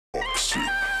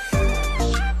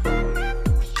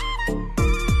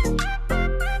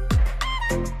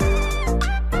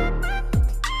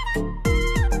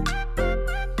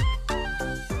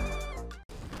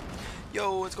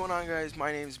going on, guys?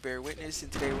 My name is BearrWitness,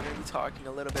 and today we're going to be talking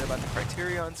a little bit about the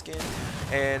Criterion skin,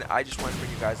 and I just want to bring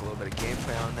you guys a little bit of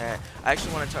gameplay on that. I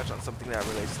actually want to touch on something that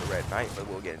relates to the Red Knight, but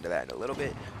we'll get into that in a little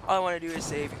bit. All I want to do is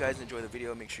say, if you guys enjoy the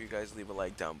video, make sure you guys leave a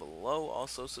like down below,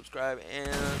 also subscribe, and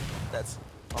that's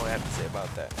all I have to say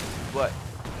about that. But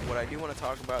what I do want to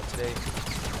talk about today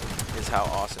is how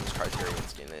awesome this Criterion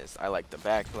skin is. I like the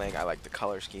back bling, I like the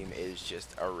color scheme. It is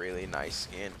just a really nice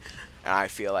skin, and I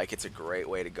feel like it's a great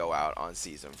way to go out on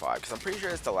Season 5, because I'm pretty sure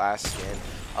it's the last skin,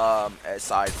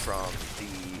 aside from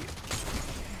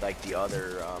the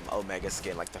other Omega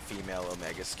skin, like the female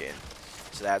Omega skin.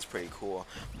 So that's pretty cool.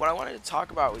 What I wanted to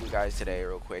talk about with you guys today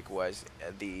real quick was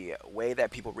the way that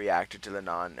people reacted to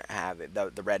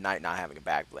the Red Knight not having a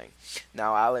back bling.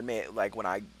 Now, I'll admit, like, when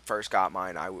I first got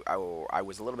mine, I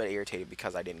was a little bit irritated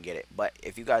because I didn't get it. But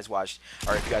if you guys watched,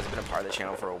 or if you guys have been a part of the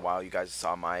channel for a while, you guys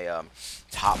saw my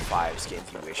top 5 skins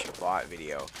you wish you bought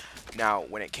video. Now,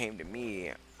 when it came to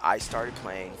me, I started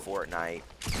playing Fortnite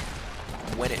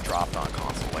when it dropped on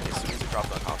console. Like, as soon as it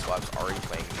dropped on console, I was already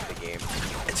playing the game.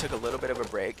 It took a little bit of a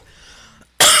break,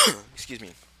 excuse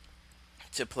me,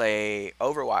 to play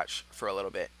Overwatch for a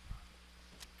little bit.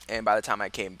 And by the time I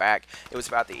came back, it was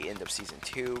about the end of Season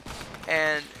 2,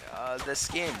 and the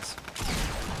skins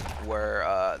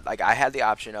were, like, I had the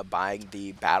option of buying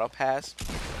the Battle Pass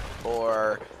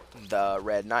or the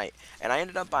Red Knight, and I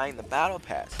ended up buying the Battle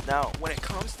Pass. Now, when it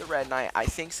comes to Red Knight, I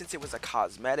think since it was a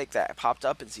cosmetic that popped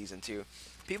up in Season 2,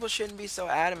 people shouldn't be so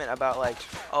adamant about, like,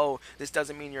 oh, this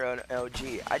doesn't mean you're an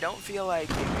OG. I don't feel like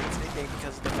it means anything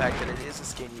because of the fact that it is a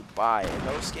skin you buy, and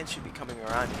those skins should be coming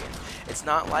around again. It's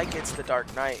not like it's the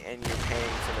Dark Knight and you're paying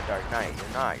for the Dark Knight.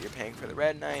 You're not. You're paying for the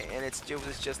Red Knight, and it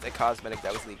was just a cosmetic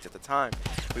that was leaked at the time.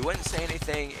 We wouldn't say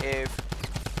anything if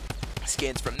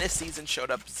skins from this season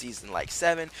showed up in season like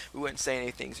 7. We wouldn't say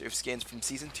anything if skins from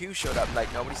season 2 showed up.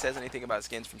 Like, nobody says anything about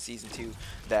skins from season 2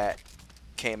 that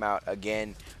came out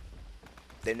again.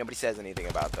 Then nobody says anything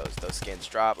about those. Those skins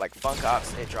drop. Like Funk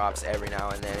Ops, it drops every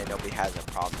now and then, and nobody has a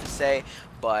problem to say.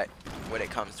 But when it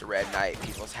comes to Red Knight,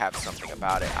 people have something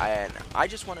about it. And I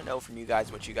just want to know from you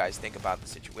guys what you guys think about the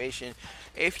situation.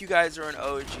 If you guys are an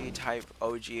OG type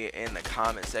OG, in the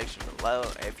comment section below.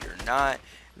 If you're not,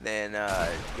 then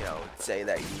you know, say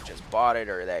that you just bought it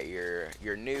or that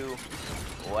you're new,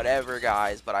 whatever,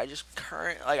 guys. But I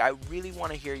really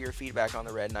want to hear your feedback on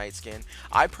the Red Knight skin.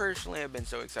 I personally have been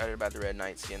so excited about the Red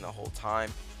Knight skin the whole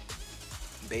time,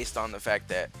 based on the fact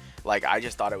that, like, I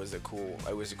just thought it was a cool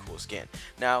skin.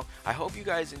 Now, I hope you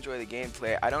guys enjoy the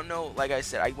gameplay. I don't know, like I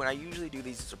said, when I usually do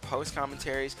these are post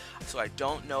commentaries, so I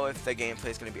don't know if the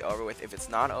gameplay is going to be over with. If it's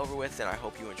not over with, then I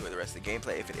hope you enjoy the rest of the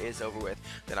gameplay. If it is over with,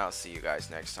 then I'll see you guys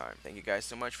next time. Thank you guys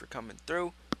so much for coming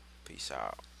through. Peace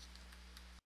out.